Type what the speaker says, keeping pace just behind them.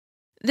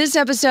This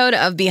episode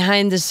of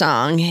Behind the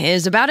Song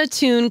is about a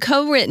tune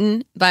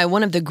co-written by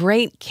one of the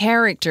great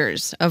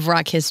characters of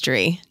rock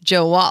history,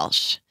 Joe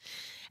Walsh.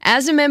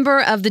 As a member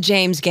of the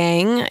James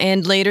Gang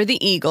and later the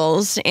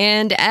Eagles,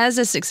 and as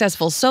a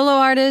successful solo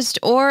artist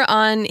or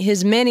on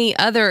his many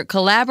other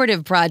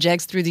collaborative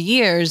projects through the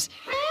years,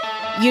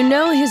 you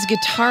know his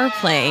guitar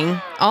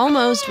playing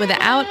almost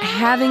without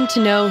having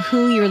to know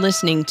who you're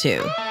listening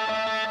to.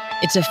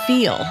 It's a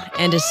feel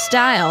and a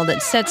style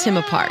that sets him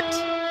apart.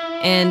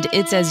 And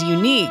it's as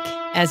unique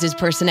as his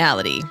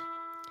personality.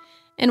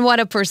 And what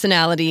a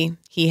personality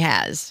he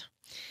has.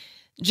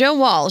 Joe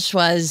Walsh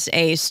was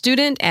a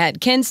student at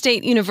Kent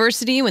State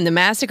University when the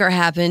massacre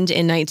happened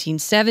in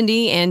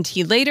 1970, and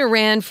he later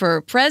ran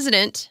for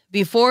president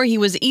before he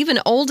was even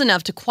old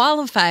enough to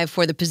qualify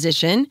for the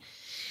position.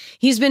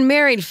 He's been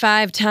married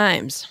 5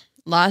 times,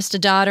 lost a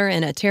daughter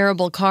in a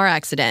terrible car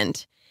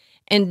accident,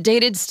 and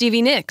dated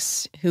Stevie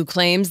Nicks, who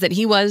claims that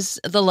he was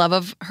the love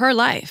of her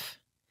life.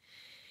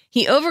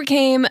 He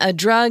overcame a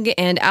drug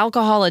and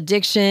alcohol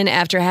addiction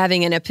after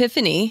having an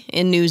epiphany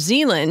in New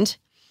Zealand.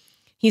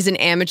 He's an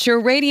amateur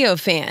radio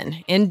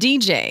fan and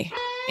DJ,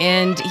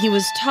 and he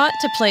was taught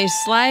to play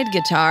slide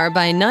guitar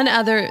by none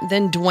other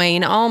than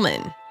Duane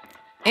Allman.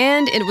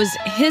 And it was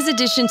his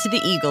addition to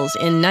the Eagles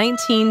in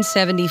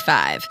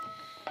 1975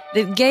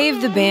 that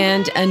gave the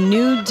band a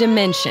new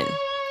dimension,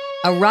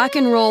 a rock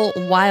and roll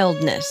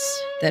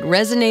wildness that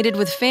resonated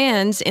with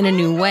fans in a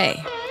new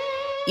way.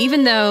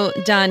 Even though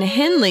Don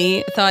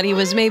Henley thought he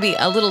was maybe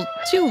a little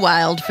too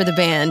wild for the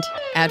band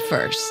at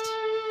first.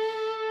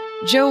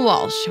 Joe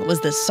Walsh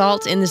was the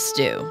salt in the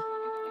stew.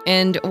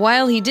 And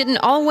while he didn't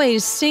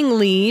always sing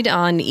lead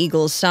on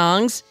Eagles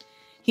songs,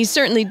 he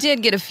certainly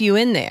did get a few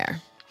in there.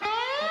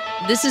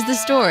 This is the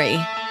story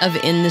of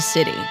In the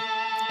City,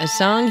 a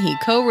song he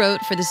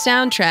co-wrote for the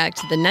soundtrack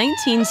to the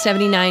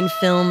 1979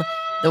 film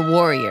The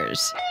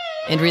Warriors,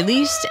 and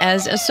released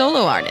as a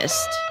solo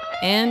artist.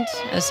 And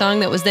a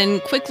song that was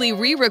then quickly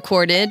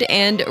re-recorded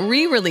and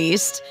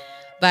re-released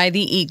by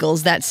the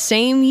Eagles that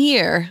same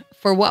year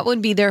for what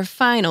would be their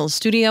final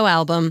studio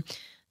album,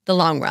 The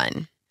Long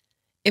Run.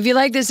 If you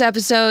like this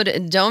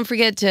episode, don't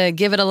forget to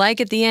give it a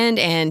like at the end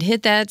and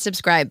hit that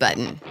subscribe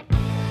button.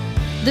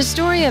 The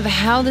story of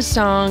how the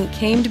song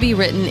came to be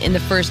written in the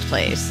first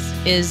place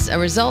is a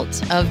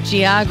result of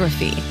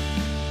geography,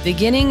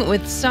 beginning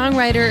with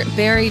songwriter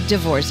Barry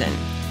Dvorak,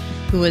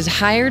 who was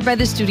hired by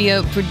the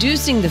studio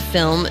producing the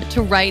film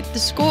to write the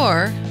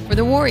score for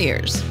The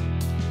Warriors.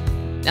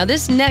 Now,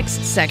 this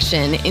next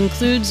section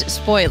includes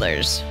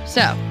spoilers,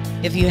 so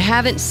if you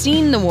haven't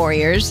seen The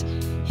Warriors,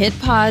 hit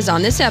pause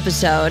on this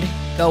episode,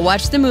 go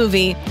watch the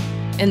movie,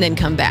 and then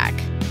come back.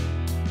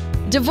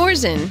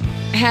 Dvorak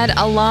had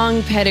a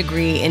long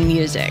pedigree in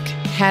music,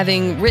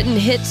 having written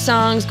hit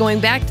songs going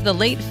back to the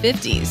late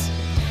 50s.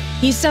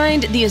 He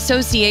signed the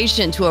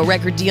Association to a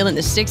record deal in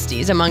the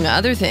 60s, among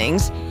other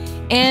things,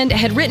 and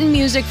had written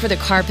music for the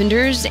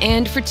Carpenters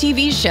and for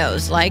TV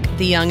shows like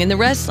The Young and the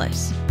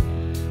Restless,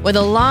 with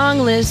a long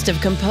list of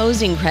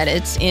composing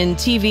credits in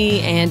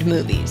TV and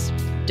movies.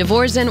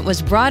 Dvorak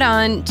was brought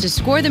on to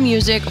score the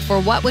music for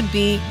what would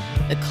be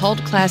the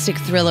cult classic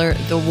thriller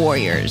The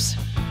Warriors.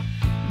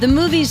 The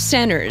movie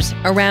centers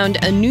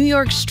around a New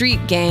York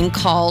street gang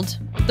called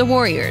The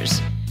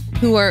Warriors,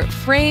 who are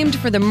framed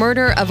for the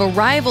murder of a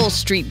rival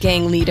street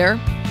gang leader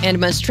and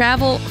must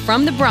travel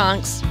from the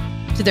Bronx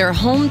to their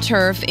home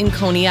turf in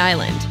Coney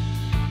Island,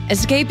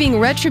 escaping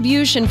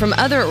retribution from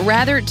other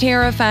rather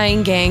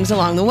terrifying gangs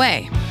along the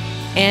way,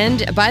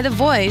 and by the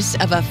voice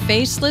of a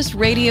faceless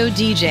radio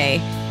DJ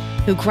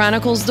who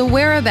chronicles the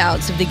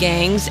whereabouts of the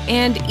gangs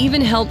and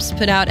even helps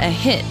put out a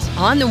hit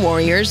on the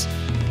Warriors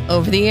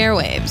over the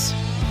airwaves.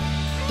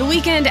 The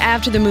weekend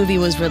after the movie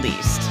was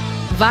released,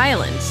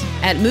 violence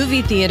at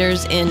movie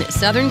theaters in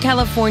Southern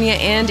California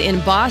and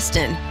in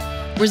Boston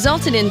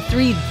resulted in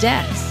 3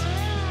 deaths.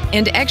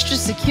 And extra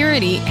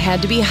security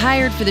had to be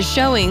hired for the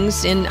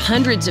showings in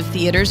hundreds of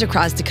theaters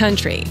across the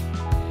country.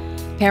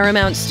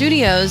 Paramount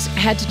Studios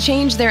had to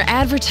change their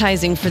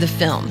advertising for the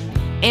film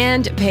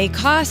and pay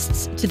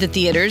costs to the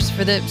theaters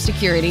for the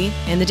security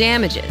and the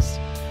damages.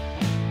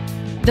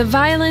 The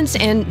violence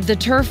and the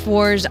turf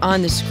wars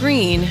on the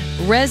screen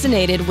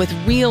resonated with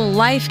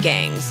real-life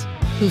gangs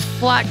who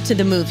flocked to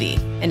the movie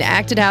and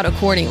acted out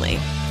accordingly.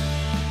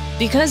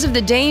 Because of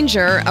the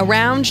danger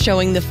around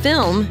showing the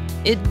film,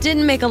 it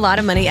didn't make a lot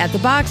of money at the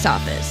box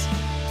office,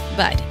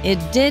 but it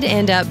did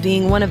end up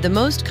being one of the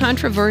most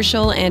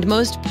controversial and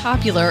most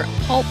popular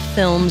pulp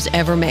films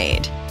ever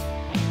made.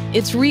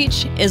 Its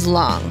reach is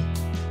long.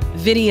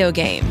 Video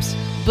games,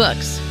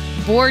 books,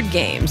 board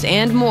games,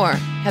 and more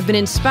have been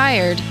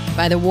inspired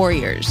by The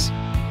Warriors.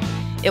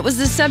 It was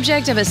the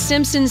subject of a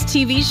Simpsons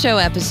TV show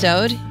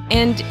episode,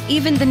 and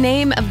even the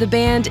name of the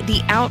band,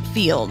 The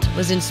Outfield,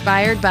 was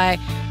inspired by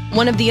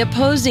one of the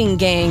opposing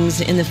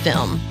gangs in the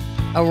film,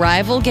 a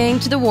rival gang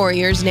to the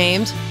Warriors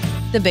named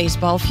the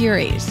Baseball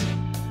Furies.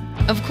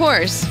 Of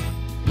course,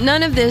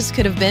 none of this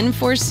could have been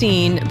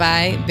foreseen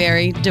by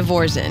Barry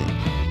Dvorak,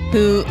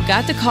 who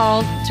got the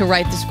call to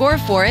write the score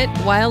for it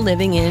while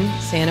living in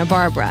Santa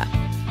Barbara.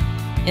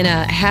 In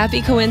a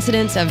happy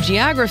coincidence of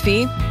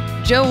geography,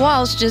 Joe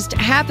Walsh just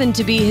happened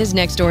to be his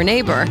next-door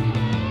neighbor,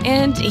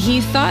 and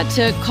he thought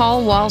to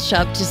call Walsh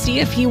up to see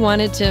if he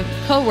wanted to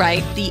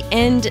co-write the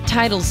end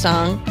title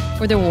song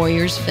for the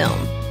Warriors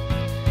film.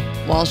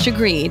 Walsh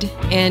agreed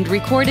and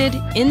recorded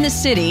In the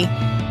City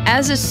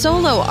as a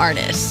solo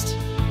artist.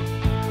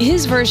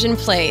 His version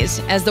plays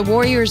as the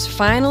Warriors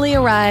finally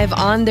arrive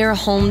on their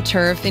home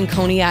turf in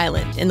Coney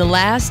Island in the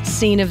last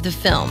scene of the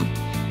film,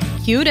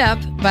 queued up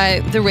by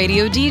the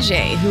radio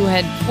DJ who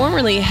had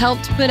formerly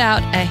helped put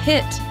out a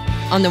hit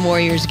on the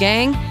Warriors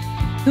gang,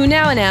 who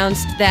now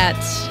announced that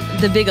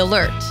the big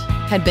alert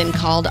had been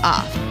called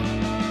off.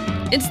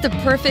 It's the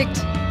perfect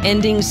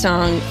ending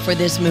song for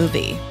this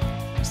movie,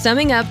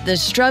 summing up the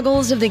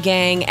struggles of the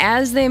gang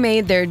as they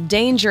made their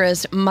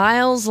dangerous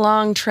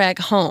miles-long trek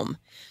home,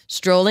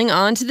 strolling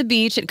onto the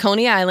beach at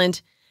Coney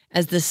Island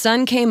as the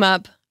sun came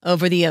up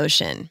over the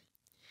ocean.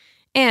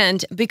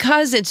 And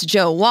because it's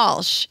Joe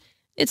Walsh,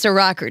 it's a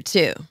rocker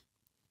too.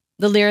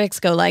 The lyrics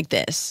go like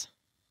this.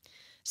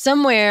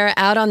 Somewhere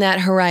out on that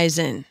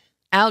horizon,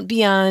 out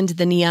beyond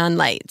the neon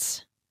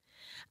lights,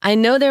 I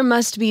know there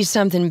must be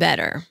something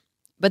better,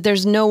 but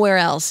there's nowhere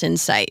else in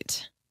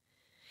sight.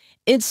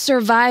 It's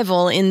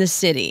survival in the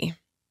city,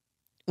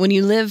 when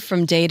you live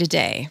from day to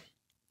day.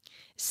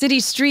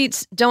 City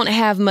streets don't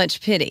have much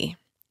pity.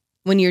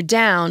 When you're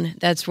down,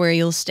 that's where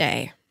you'll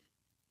stay.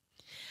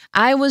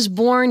 I was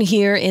born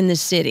here in the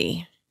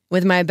city,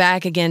 with my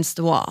back against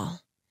the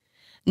wall.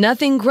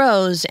 Nothing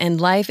grows and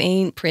life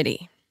ain't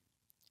pretty.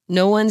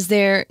 No one's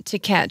there to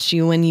catch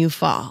you when you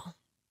fall.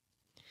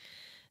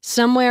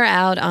 Somewhere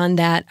out on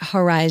that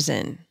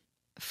horizon,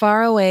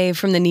 far away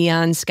from the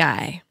neon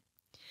sky,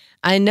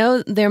 I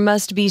know there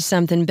must be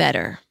something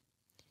better,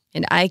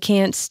 and I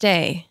can't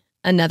stay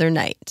another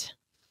night.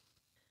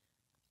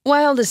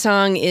 While the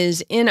song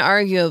is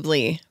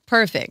inarguably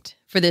perfect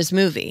for this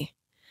movie,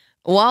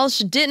 Walsh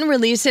didn't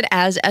release it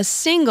as a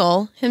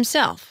single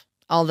himself,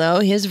 although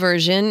his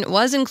version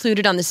was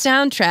included on the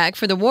soundtrack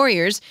for The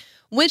Warriors,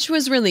 which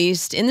was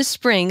released in the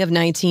spring of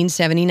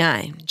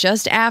 1979,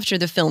 just after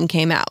the film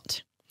came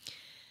out.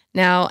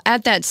 Now,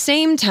 at that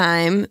same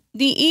time,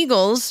 the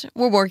Eagles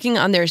were working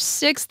on their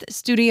 6th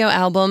studio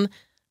album,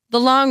 The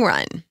Long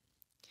Run.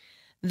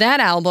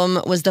 That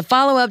album was the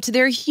follow-up to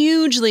their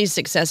hugely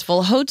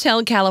successful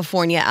Hotel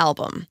California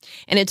album,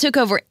 and it took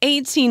over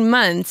 18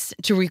 months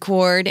to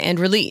record and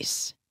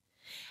release.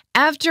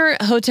 After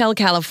Hotel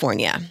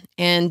California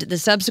and the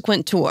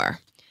subsequent tour,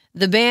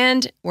 the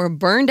band were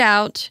burned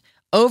out,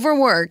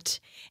 overworked,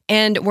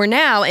 and were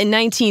now in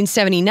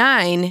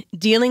 1979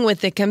 dealing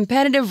with the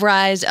competitive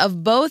rise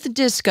of both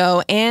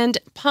disco and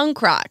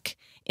punk rock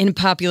in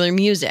popular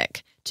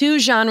music, two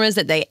genres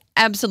that they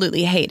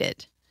absolutely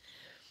hated.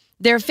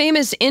 Their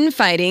famous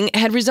infighting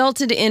had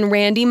resulted in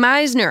Randy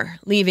Meisner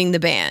leaving the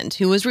band,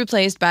 who was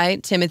replaced by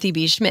Timothy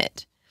B.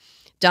 Schmidt.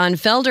 Don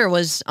Felder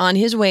was on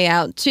his way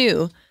out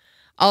too,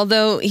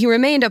 although he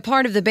remained a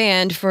part of the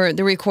band for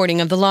the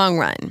recording of The Long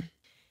Run.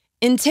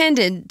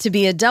 Intended to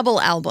be a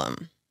double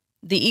album,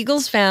 the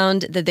Eagles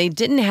found that they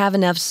didn't have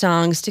enough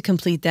songs to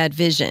complete that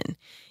vision,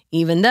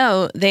 even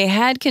though they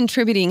had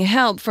contributing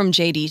help from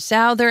J.D.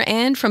 Souther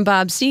and from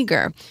Bob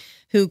Seger,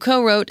 who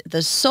co-wrote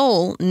the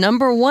soul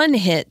 #1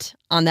 hit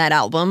on that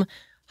album,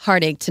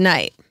 Heartache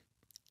Tonight.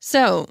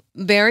 So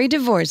Barry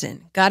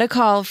DeVorzen got a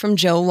call from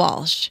Joe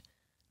Walsh,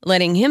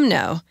 letting him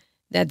know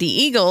that the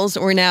Eagles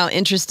were now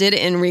interested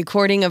in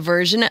recording a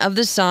version of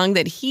the song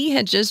that he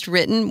had just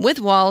written with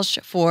Walsh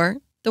for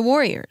the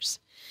Warriors.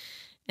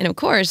 And of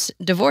course,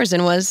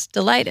 DeVorzen was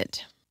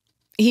delighted.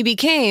 He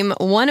became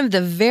one of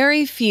the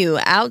very few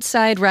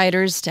outside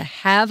writers to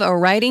have a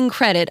writing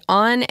credit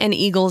on an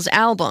Eagles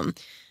album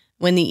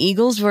when the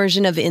Eagles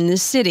version of In the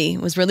City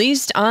was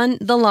released on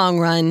The Long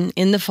Run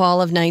in the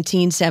fall of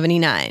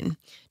 1979,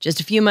 just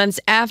a few months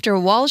after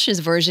Walsh's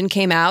version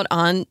came out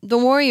on the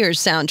Warriors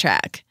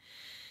soundtrack.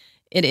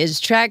 It is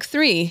track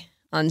 3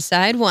 on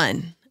side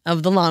 1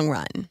 of The Long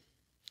Run.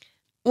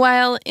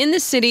 While In the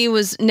City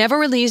was never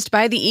released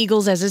by the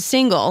Eagles as a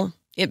single,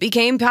 it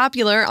became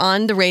popular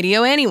on the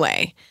radio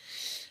anyway.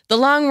 The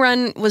Long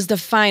Run was the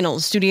final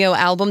studio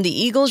album the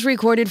Eagles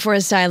recorded for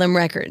Asylum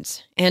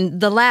Records,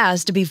 and the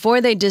last before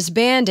they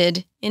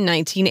disbanded in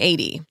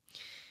 1980.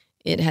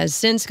 It has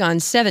since gone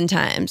 7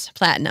 times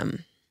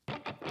platinum.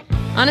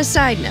 On a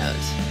side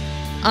note,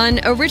 on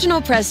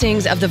original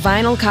pressings of the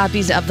vinyl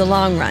copies of The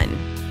Long Run,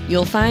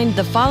 you'll find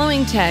the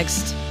following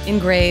text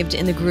engraved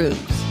in the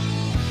grooves,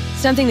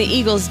 something the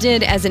Eagles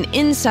did as an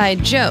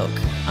inside joke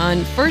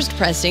on first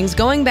pressings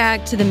going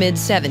back to the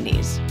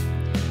mid-70s.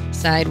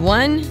 Side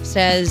 1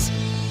 says,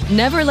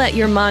 "Never let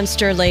your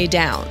monster lay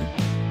down."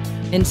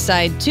 And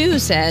side 2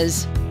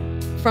 says,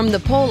 "From the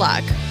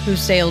Pollock who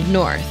sailed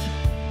north."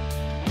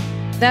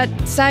 That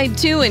side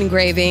 2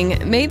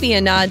 engraving may be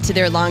a nod to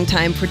their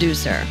longtime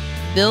producer,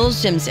 Bill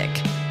Zimzik,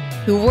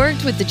 who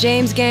worked with the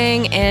James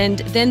Gang and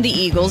then the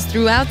Eagles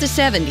throughout the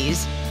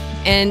 70s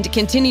and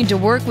continued to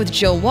work with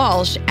Joe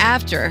Walsh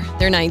after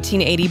their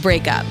 1980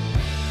 breakup.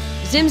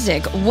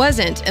 Zimzik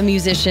wasn't a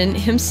musician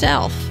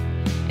himself,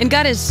 and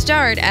got his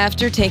start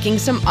after taking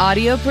some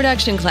audio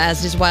production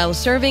classes while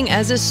serving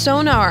as a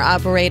sonar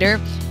operator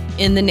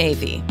in the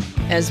Navy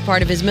as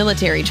part of his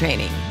military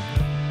training.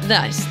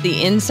 Thus,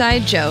 the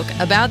inside joke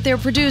about their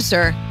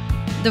producer,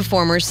 the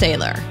former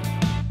sailor.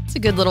 It's a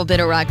good little bit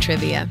of rock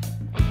trivia.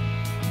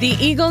 The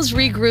Eagles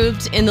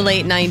regrouped in the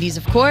late 90s,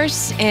 of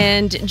course,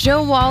 and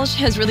Joe Walsh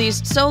has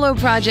released solo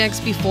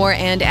projects before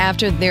and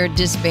after their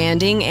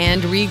disbanding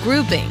and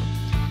regrouping,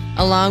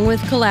 along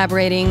with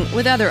collaborating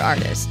with other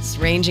artists,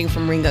 ranging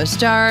from Ringo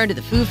Starr to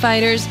the Foo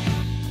Fighters,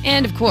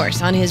 and of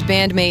course on his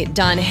bandmate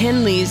Don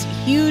Henley's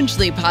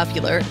hugely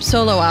popular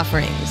solo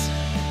offerings.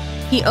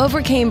 He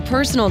overcame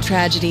personal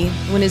tragedy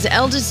when his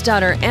eldest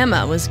daughter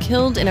Emma was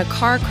killed in a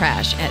car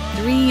crash at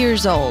 3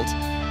 years old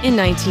in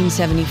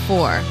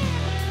 1974.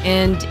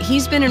 And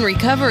he's been in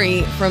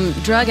recovery from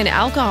drug and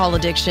alcohol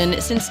addiction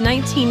since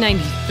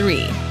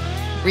 1993.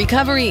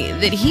 Recovery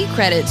that he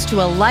credits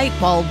to a light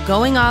bulb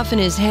going off in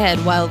his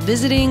head while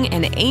visiting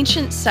an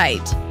ancient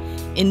site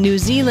in New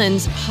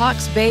Zealand's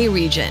Hawke's Bay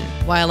region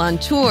while on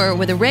tour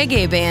with a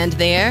reggae band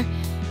there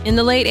in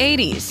the late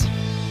 80s.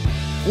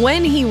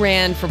 When he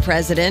ran for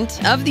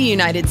president of the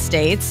United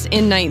States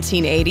in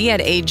 1980 at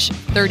age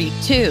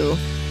 32,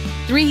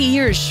 3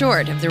 years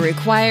short of the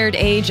required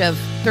age of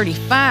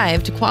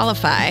 35 to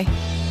qualify,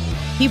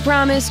 he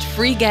promised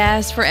free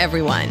gas for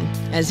everyone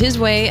as his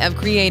way of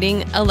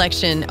creating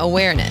election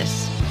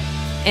awareness.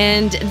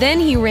 And then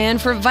he ran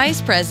for vice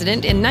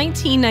president in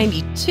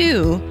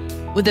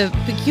 1992 with a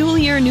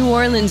peculiar New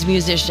Orleans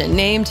musician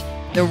named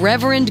the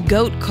Reverend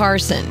Goat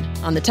Carson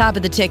on the top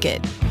of the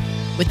ticket,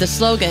 with the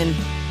slogan,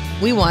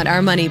 "We want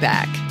our money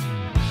back."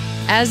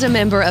 As a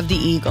member of the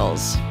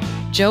Eagles,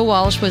 Joe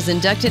Walsh was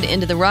inducted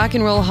into the Rock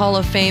and Roll Hall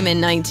of Fame in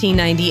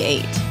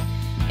 1998,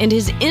 and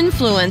his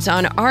influence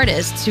on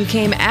artists who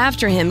came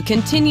after him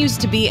continues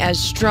to be as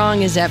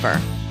strong as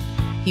ever.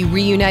 He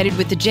reunited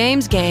with the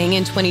James Gang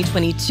in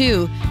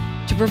 2022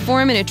 to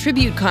perform in a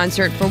tribute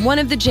concert for one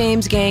of the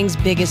James Gang's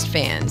biggest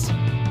fans,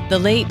 the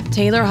late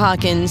Taylor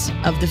Hawkins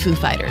of the Foo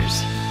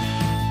Fighters.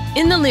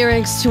 In the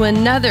lyrics to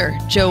another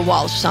Joe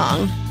Walsh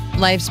song,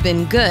 Life's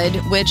Been Good,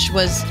 which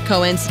was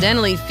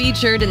coincidentally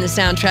featured in the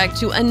soundtrack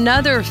to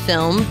another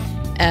film,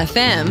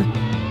 FM,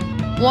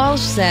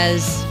 Walsh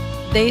says,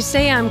 "They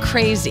say I'm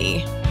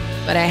crazy,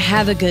 but I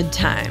have a good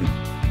time."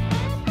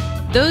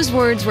 Those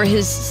words were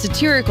his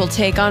satirical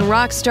take on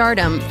rock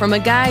stardom from a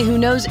guy who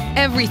knows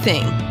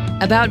everything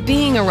about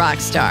being a rock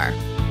star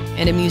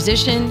and a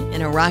musician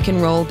in a rock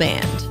and roll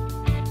band.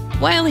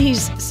 While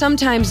he's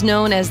sometimes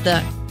known as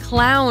the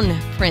clown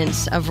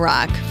prince of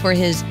rock for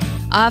his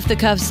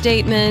off-the-cuff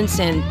statements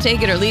and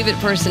take-it-or-leave-it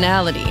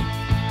personality,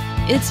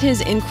 it's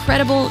his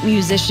incredible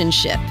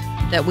musicianship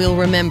that we'll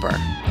remember,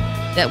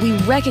 that we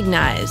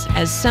recognize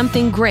as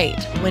something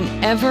great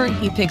whenever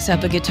he picks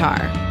up a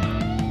guitar.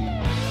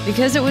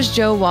 Because it was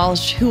Joe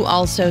Walsh who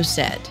also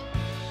said,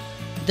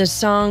 "The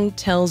song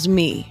tells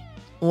me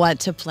what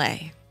to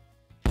play."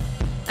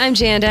 I'm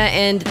Janda,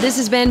 and this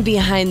has been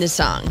Behind the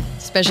Song.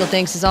 Special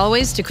thanks, as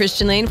always, to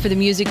Christian Lane for the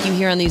music you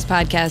hear on these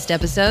podcast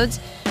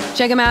episodes.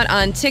 Check him out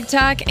on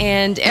TikTok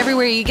and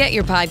everywhere you get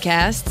your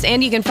podcasts.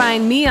 And you can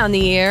find me on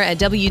the air at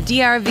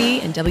WDRV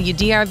and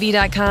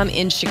WDRV.com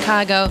in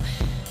Chicago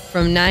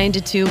from 9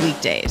 to 2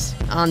 weekdays.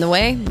 On the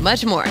way,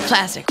 much more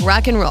classic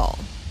rock and roll.